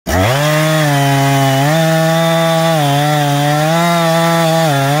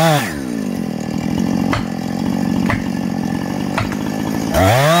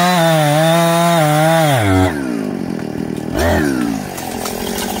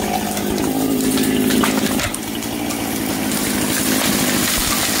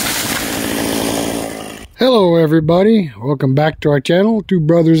Hello everybody, welcome back to our channel, Two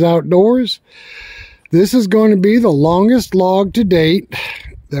Brothers Outdoors. This is going to be the longest log to date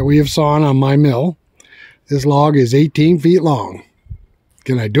that we have sawn on my mill. This log is 18 feet long.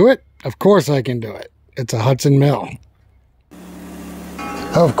 Can I do it? Of course I can do it. It's a Hud-son mill.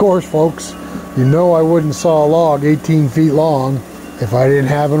 Of course folks, you know I wouldn't saw a log 18 feet long if I didn't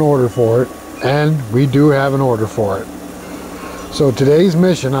have an order for it, and we do have an order for it. So today's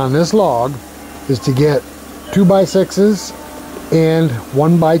mission on this log is to get 2x6s and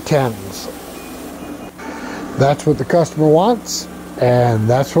 1x10s. That's what the customer wants, and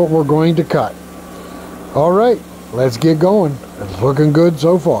that's what we're going to cut. All right, let's get going. It's looking good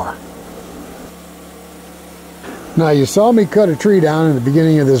so far. Now you saw me cut a tree down in the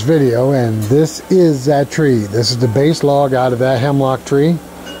beginning of this video, and this is that tree. This is the base log out of that hemlock tree.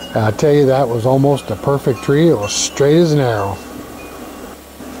 I'll tell you, that was almost a perfect tree. It was straight as an arrow.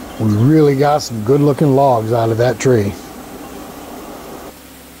 We really got some good looking logs out of that tree.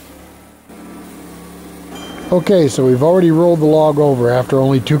 Okay, so we've already rolled the log over after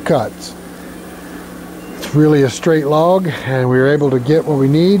only 2 cuts. It's really a straight log, and we were able to get what we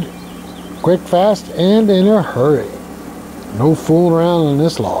need quick, fast, and in a hurry. No fooling around on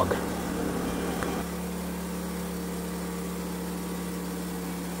this log.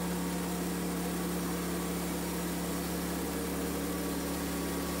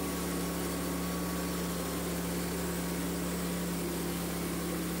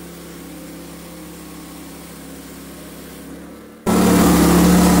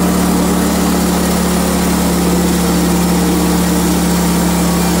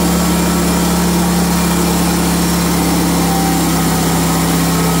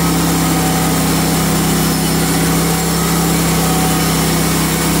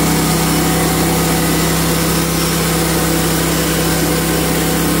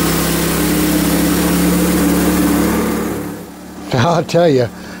 I'll tell you,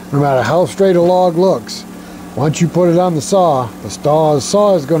 no matter how straight a log looks, once you put it on the saw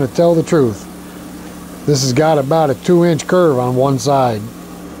is going to tell the truth. This has got about a 2-inch curve on one side.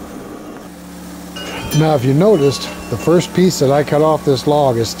 Now if you noticed, the first piece that I cut off this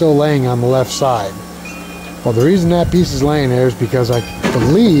log is still laying on the left side. Well, the reason that piece is laying there is because I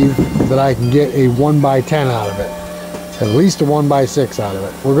believe that I can get a 1x10 out of it. At least a 1x6 out of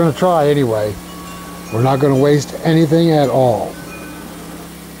it. We're going to try anyway. We're not going to waste anything at all.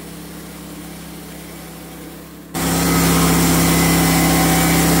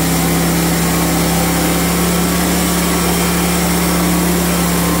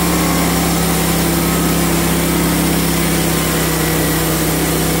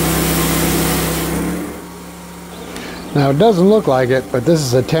 Now it doesn't look like it, but this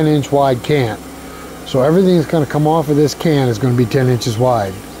is a 10-inch wide can. So everything that's going to come off of this can is going to be 10 inches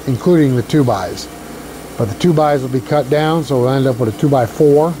wide, including the 2xs. But the 2xs will be cut down, so we'll end up with a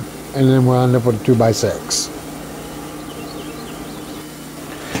 2x4, and then we'll end up with a 2x6.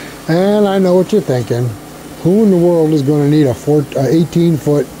 And I know what you're thinking. Who in the world is going to need a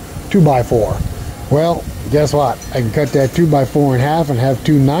 18-foot 2x4? Well, guess what? I can cut that 2x4 in half and have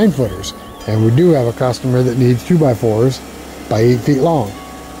 2 9-footers. And we do have a customer that needs 2x4s by 8 feet long.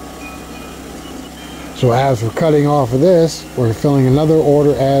 So as we're cutting off of this, we're filling another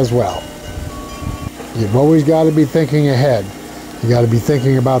order as well. You've always got to be thinking ahead. You got to be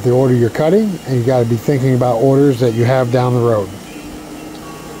thinking about the order you're cutting, and you got to be thinking about orders that you have down the road.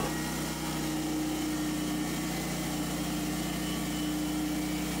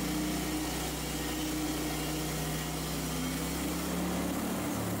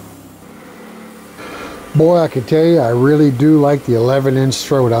 Boy, I can tell you, I really do like the 11-inch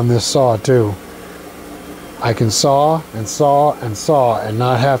throat on this saw too. I can saw and saw and saw and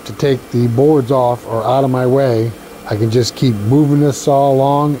not have to take the boards off or out of my way. I can just keep moving this saw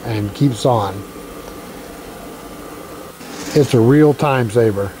along and keep sawing. It's a real time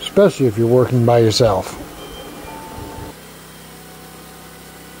saver, especially if you're working by yourself.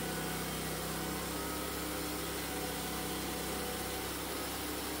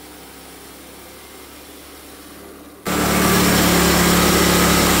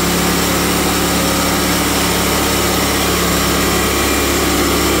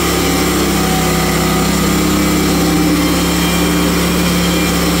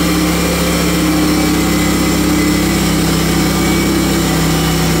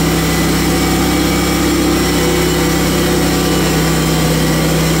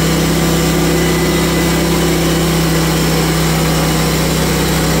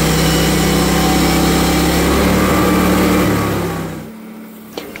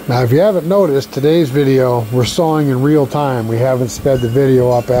 Now if you haven't noticed, today's video we're sawing in real time. We haven't sped the video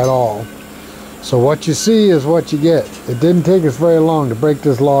up at all. So what you see is what you get. It didn't take us very long to break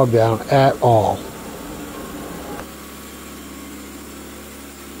this log down at all.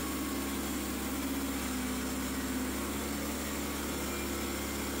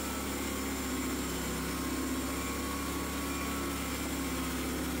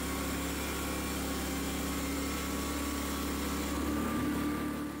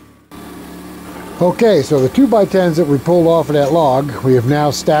 Okay, so the 2x10s that we pulled off of that log, we have now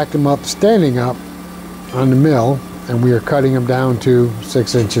stacked them up, standing up on the mill, and we are cutting them down to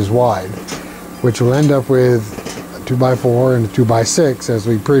 6 inches wide, which will end up with a 2x4 and a 2x6, as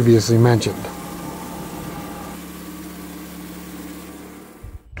we previously mentioned.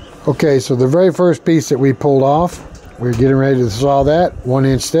 Okay, so the very first piece that we pulled off, we're getting ready to saw that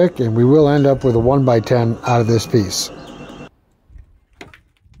 1-inch thick, and we will end up with a 1x10 out of this piece.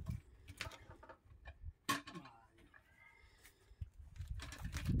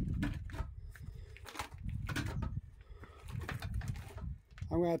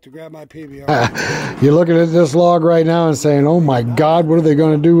 I'm going to have to grab my PBR. You're looking at this log right now and saying, oh my God, what are they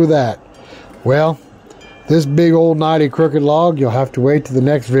going to do with that? Well, this big old knotty crooked log, you'll have to wait to the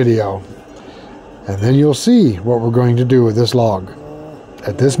next video. And then you'll see what we're going to do with this log.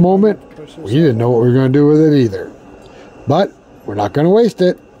 At this moment, we didn't know what we were going to do with it either. But we're not going to waste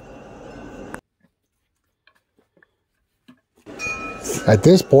it. At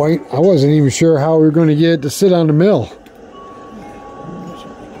this point, I wasn't even sure how we were going to get it to sit on the mill.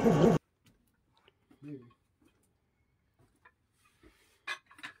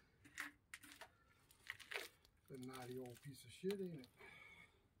 Naughty old piece of shit, ain't it?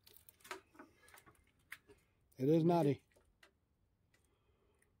 It is naughty.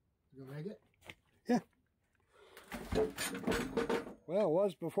 You gonna make it? Yeah. Well, it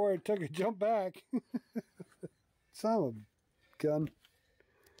was before it took a jump back. Son of a gun.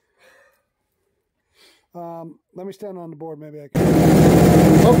 Let me stand on the board, maybe I can.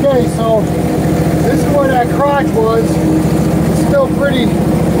 Okay, so this is where that crotch was. It's still pretty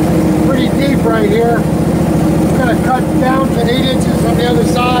deep right here. I'm going to cut down to 8 inches on the other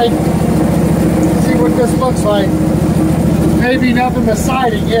side. See what this looks like. Maybe nothing but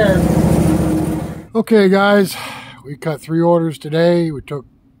siding here. Okay guys, we cut 3 orders today. We took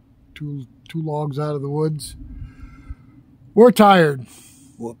two logs out of the woods. We're tired.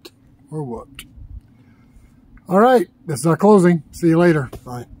 Whooped. We're whooped. All right, that's our closing. See you later.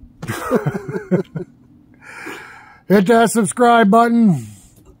 Bye. Hit that subscribe button.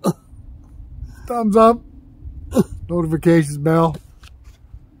 Thumbs up. Notifications bell.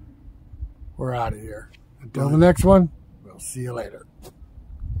 We're out of here. Until the next one, we'll see you later.